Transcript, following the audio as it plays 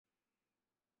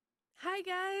Hi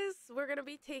guys, we're going to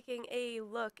be taking a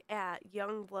look at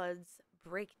Yungblud's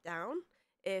breakdown.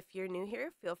 If you're new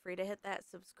here, feel free to hit that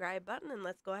subscribe button and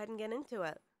let's go ahead and get into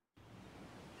it.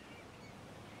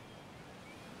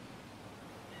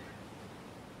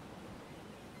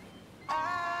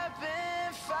 I've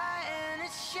been fighting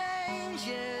its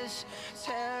changes,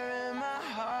 tearing my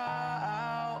heart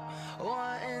out,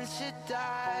 wanting to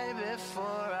die before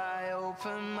I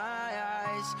open my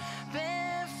eyes.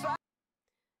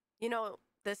 You know,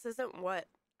 this isn't what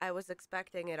I was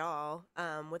expecting at all,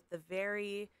 with the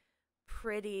very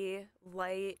pretty,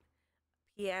 light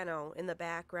piano in the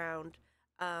background.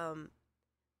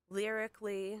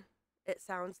 Lyrically, it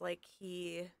sounds like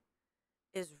he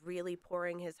is really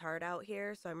pouring his heart out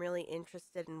here, so I'm really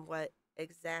interested in what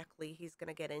exactly he's going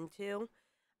to get into.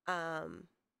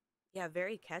 Yeah,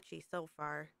 very catchy so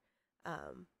far.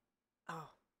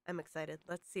 Oh, I'm excited.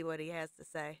 Let's see what he has to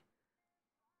say.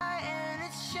 And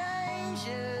it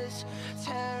changes,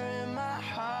 tearing my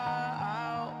heart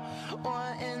out,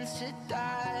 wanting to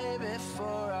die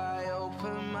before I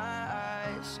open my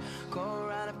eyes. Go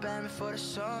around a bend before the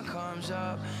sun comes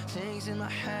up. Things in my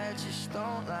head just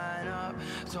don't line up.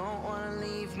 Don't wanna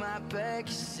leave my bed,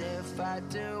 'cause if I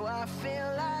do, I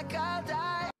feel like I'll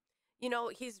die. You know,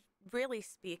 he's really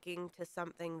speaking to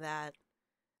something that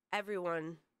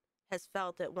everyone has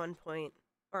felt at one point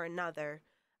or another.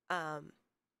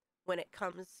 When it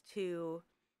comes to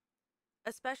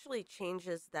especially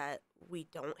changes that we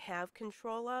don't have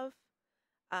control of.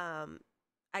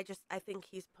 I think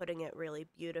he's putting it really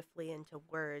beautifully into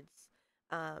words,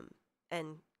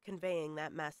 and conveying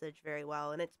that message very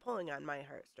well, and it's pulling on my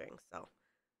heartstrings. So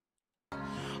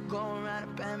going around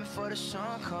a bend before the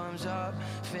sun comes up.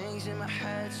 Things in my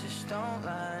head just don't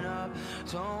line up.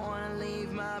 Don't wanna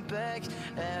leave my bed.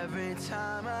 Every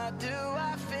time I do,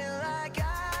 I feel like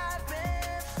I've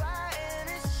been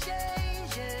fighting its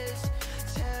changes,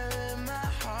 tearing my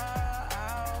heart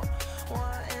out,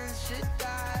 wanting to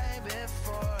die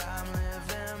before I'm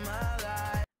living my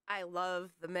life. I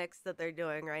love the mix that they're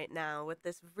doing right now with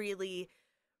this really,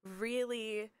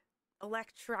 really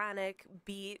electronic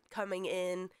beat coming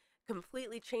in,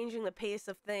 completely changing the pace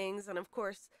of things. And of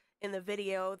course, in the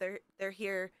video, they're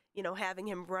here, you know, having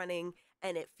him running,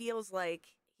 and it feels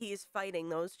like he's fighting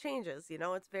those changes. You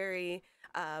know, it's very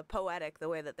poetic the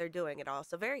way that they're doing it all.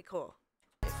 So very cool.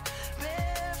 Been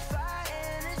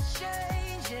fighting its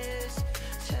changes,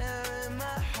 tearing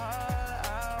my heart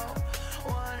out,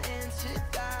 wanting to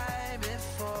die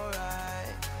before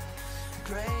I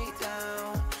break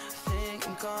down. Think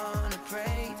I'm gonna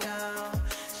break down.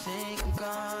 Think I'm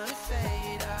gonna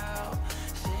fade out.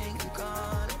 Think I'm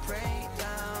gonna break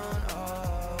down.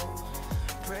 Oh,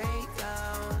 break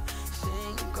down.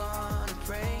 Think I'm gonna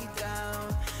break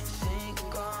down. Think I'm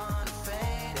gonna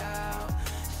fade out.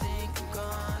 Think I'm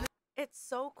gonna. It's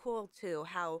so cool too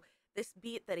how this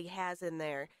beat that he has in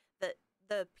there, that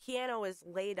the piano is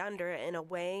laid under it in a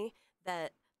way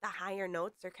that the higher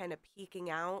notes are kind of peeking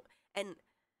out, and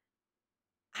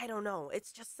I don't know,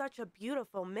 it's just such a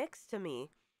beautiful mix to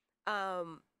me.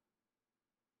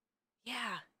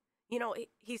 Yeah, you know,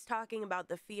 he's talking about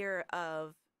the fear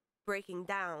of breaking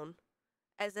down,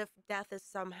 as if death is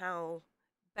somehow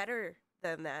better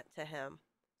than that to him.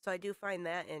 So I do find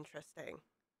that interesting.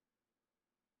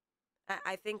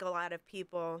 I think a lot of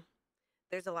people,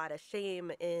 there's a lot of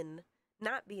shame in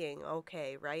not being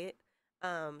okay, right?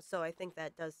 So I think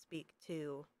that does speak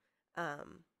to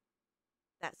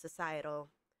that societal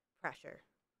pressure.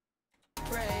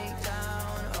 Break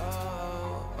down,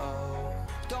 oh, oh.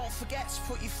 Don't forget to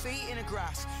put your feet in the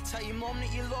grass. Tell your mum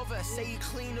that you love her, say you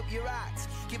clean up your act.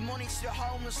 Give money to the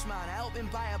homeless man, help him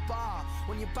buy a bar.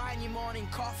 When you're buying your morning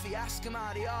coffee, ask him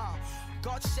how they are.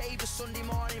 God save a Sunday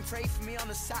morning, pray for me on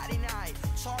a Saturday night.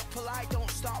 Talk polite,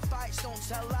 don't start fights, don't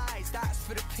tell lies. That's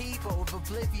for the people with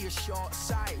oblivious short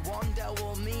sight. One day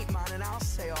we'll meet, man, and I'll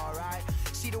say alright.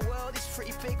 See, the world is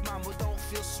pretty big, man, but don't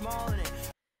feel small in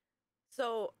it.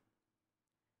 So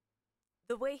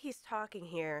the way he's talking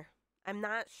here, I'm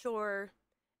not sure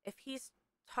if he's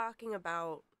talking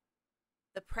about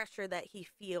the pressure that he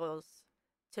feels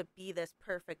to be this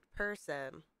perfect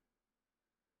person,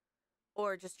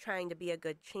 or just trying to be a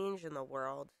good change in the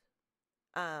world.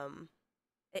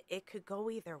 It could go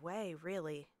either way,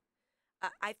 really.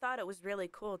 I thought it was really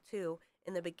cool, too,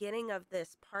 in the beginning of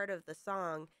this part of the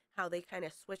song, how they kind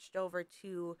of switched over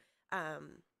to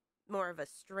more of a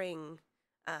string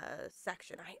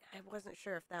section. I wasn't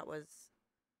sure if that was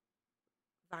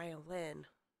violin,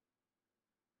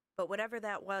 but whatever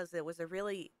that was, it was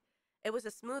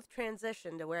a smooth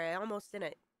transition to where I almost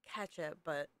didn't catch it,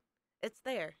 but it's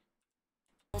there.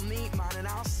 Meet, man, and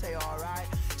I'll say alright.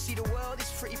 See, the world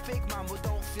pretty big, man, but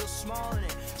don't feel small in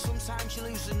it. Sometimes you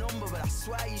lose the number, but I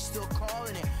swear you're still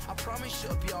calling it. I promise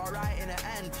you'll be alright in the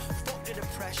end. Fuck the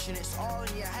depression, it's all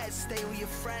in your head. Stay with your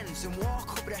friends and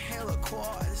walk up the hill at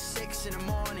 5:45 in the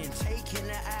morning, taking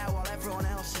the air while everyone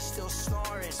else is still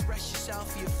snoring. Express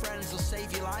yourself for your friends, will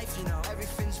save your life, you know.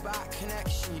 Everything's about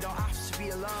connection, you don't have to be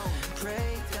alone.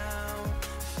 Break down,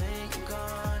 think you're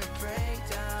gonna break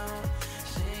down.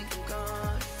 Think you're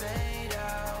gonna fade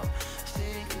out.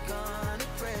 Think you're gonna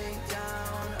break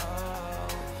down,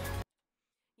 oh.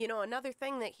 You know, another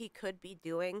thing that he could be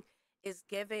doing is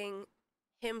giving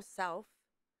himself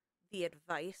the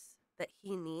advice that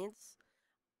he needs.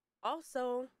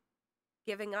 Also,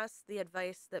 giving us the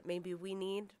advice that maybe we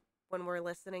need when we're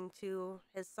listening to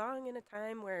his song in a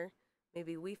time where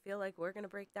maybe we feel like we're going to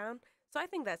break down. So I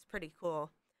think that's pretty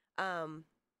cool.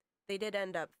 They did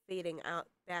end up fading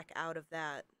back out of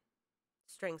that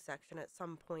string section at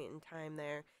some point in time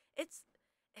there. It's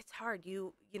hard.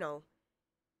 You know,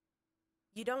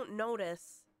 you don't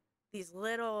notice these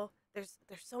little, there's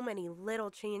so many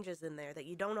little changes in there that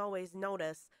you don't always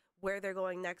notice where they're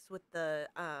going next with the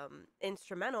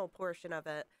instrumental portion of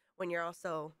it when you're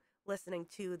also listening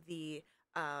to the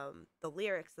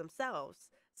lyrics themselves.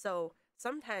 So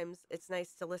sometimes it's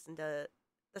nice to listen to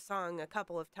the song a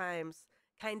couple of times,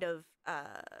 kind of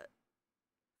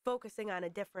focusing on a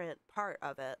different part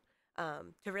of it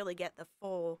to really get the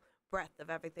full breadth of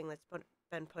everything that's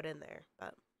been put in there.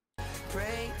 But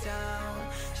break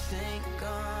down, think you're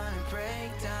gonna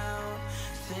break down,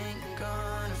 think you're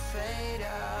gonna fade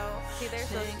out. See, there's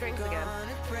those strings again.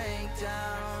 Gonna break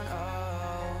down,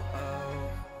 oh, oh.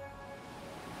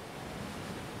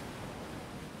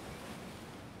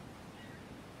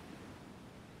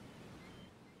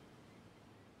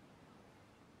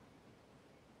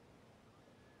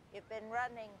 You've been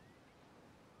running.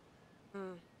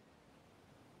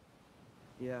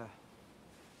 Yeah.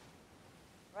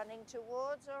 Running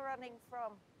towards or running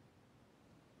from?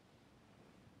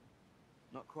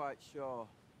 Not quite sure.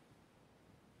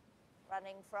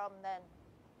 Running from, then.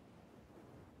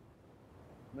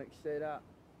 Make you say that?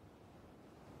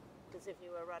 Because if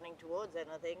you were running towards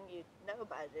anything, you'd know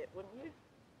about it, wouldn't you?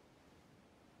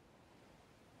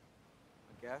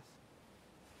 I guess.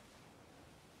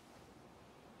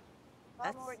 Far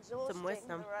That's more some exhausting wisdom.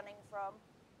 than running from.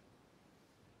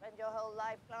 Spend your whole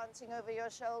life glancing over your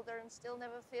shoulder and still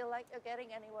never feel like you're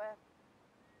getting anywhere.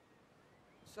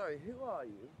 Sorry, who are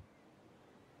you?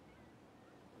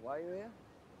 Why are you here?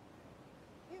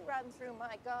 You ran through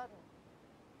my garden.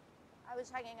 I was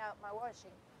hanging out my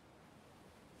washing.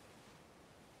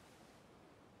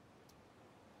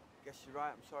 Guess you're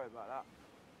right, I'm sorry about that.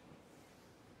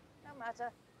 No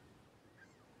matter.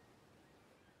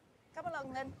 Come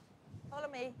along then. Follow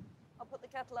me. I'll put the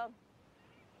kettle on.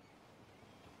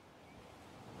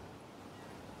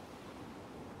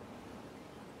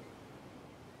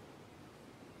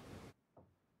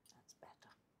 That's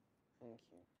better. Thank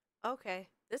you. okay,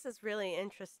 this is really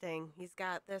interesting. He's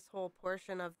got this whole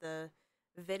portion of the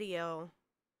video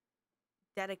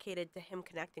dedicated to him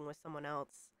connecting with someone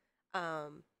else.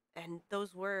 And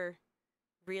those were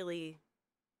really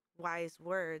wise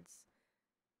words.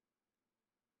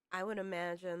 I would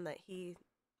imagine that he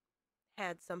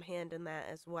had some hand in that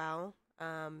as well,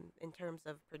 in terms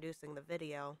of producing the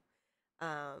video.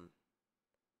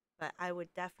 But I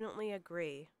would definitely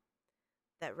agree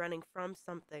that running from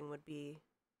something would be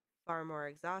far more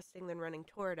exhausting than running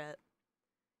toward it.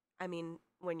 I mean,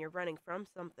 when you're running from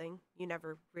something, you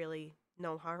never really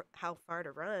know how far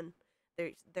to run.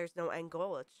 There's no end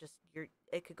goal. It's just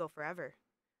it could go forever.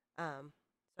 So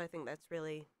I think that's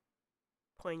really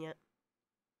poignant.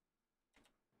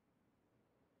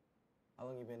 How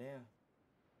long you been here?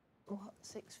 What,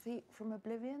 6 feet from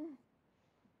oblivion?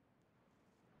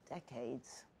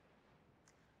 Decades.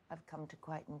 I've come to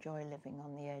quite enjoy living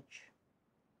on the edge.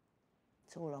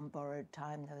 It's all on borrowed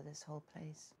time, though, this whole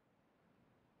place.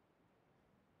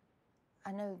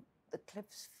 I know the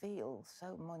cliffs feel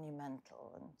so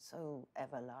monumental and so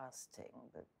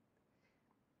everlasting, but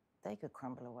they could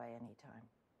crumble away any time.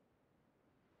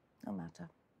 No matter.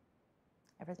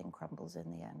 Everything crumbles in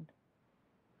the end.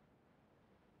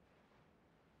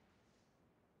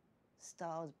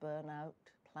 Stars burn out,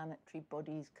 planetary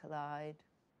bodies collide,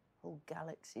 whole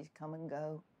galaxies come and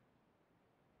go.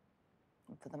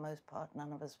 And for the most part,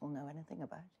 none of us will know anything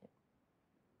about it.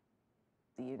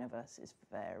 The universe is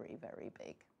very, very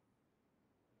big.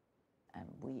 And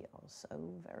we are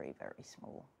so very, very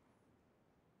small.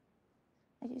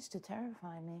 It used to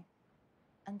terrify me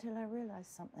until I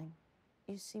realized something.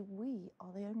 You see, we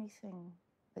are the only thing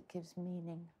that gives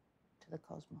meaning to the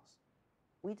cosmos.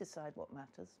 We decide what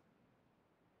matters.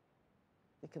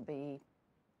 We can be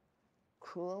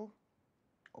cruel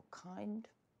or kind,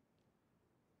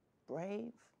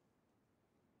 brave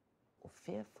or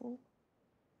fearful.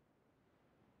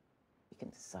 We can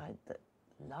decide that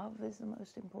love is the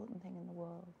most important thing in the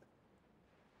world.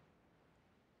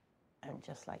 And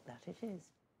just like that, it is.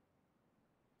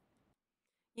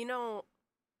 You know,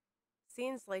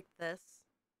 scenes like this,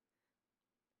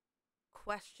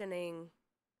 questioning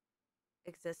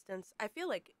existence, I feel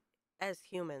like as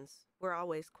humans, we're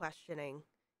always questioning,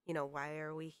 why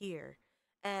are we here?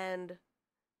 And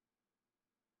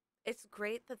it's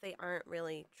great that they aren't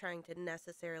really trying to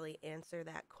necessarily answer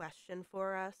that question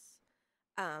for us.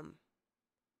 Um,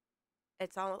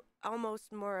 it's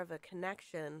almost more of a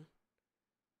connection,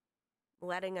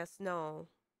 letting us know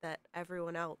that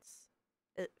everyone else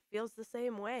it feels the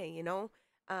same way,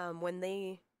 when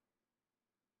they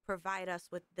provide us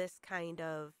with this kind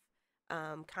of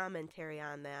commentary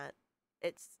on that,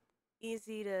 it's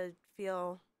easy to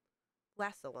feel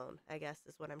less alone, I guess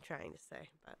is what I'm trying to say.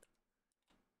 But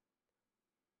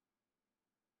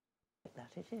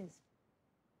That it is.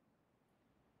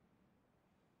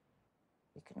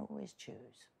 We can always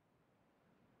choose.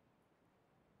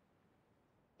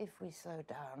 If we slow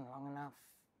down long enough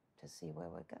to see where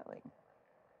we're going.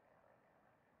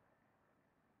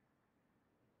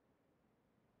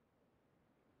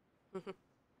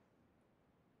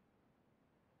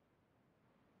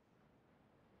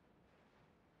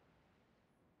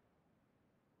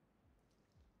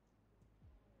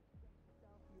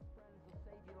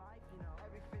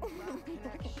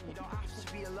 Connection, you don't have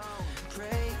to be alone.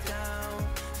 Break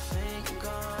down, think I'm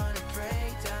gonna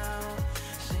break down.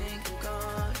 Think I'm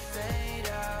gonna fade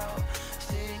out.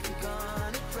 Think I'm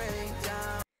gonna break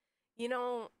down.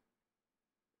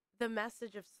 The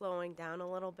message of slowing down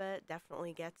a little bit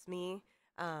definitely gets me.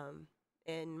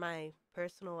 In my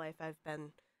personal life, I've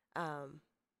been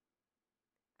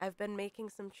making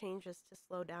some changes to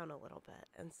slow down a little bit,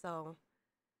 and so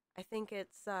I think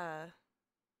it's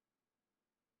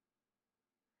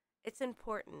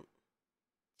important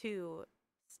to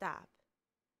stop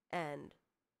and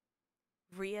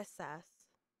reassess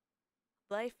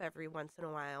life every once in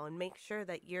a while and make sure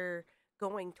that you're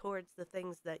going towards the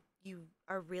things that you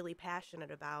are really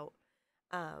passionate about.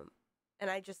 And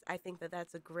I think that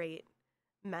that's a great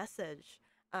message.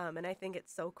 And I think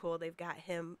it's so cool they've got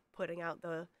him putting out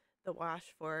the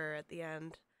wash for her at the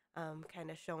end, kind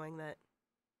of showing that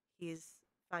he's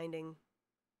finding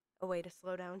a way to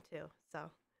slow down too.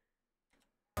 So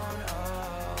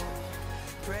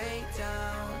Break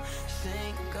down,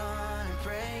 think I'm gonna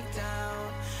break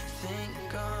down. Think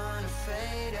I'm gonna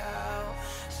fade out.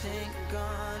 Think I'm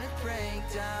gonna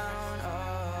break down.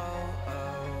 Oh.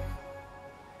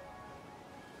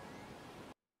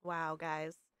 wow,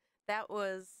 guys, that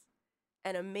was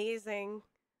an amazing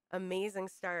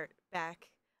start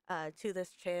back to this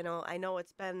channel. I know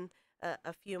it's been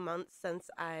a few months since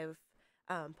I've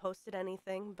posted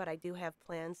anything, but I do have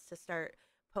plans to start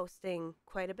posting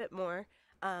quite a bit more.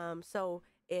 So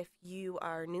if you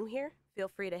are new here, feel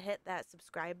free to hit that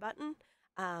subscribe button,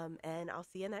 and I'll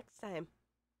see you next time.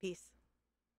 Peace.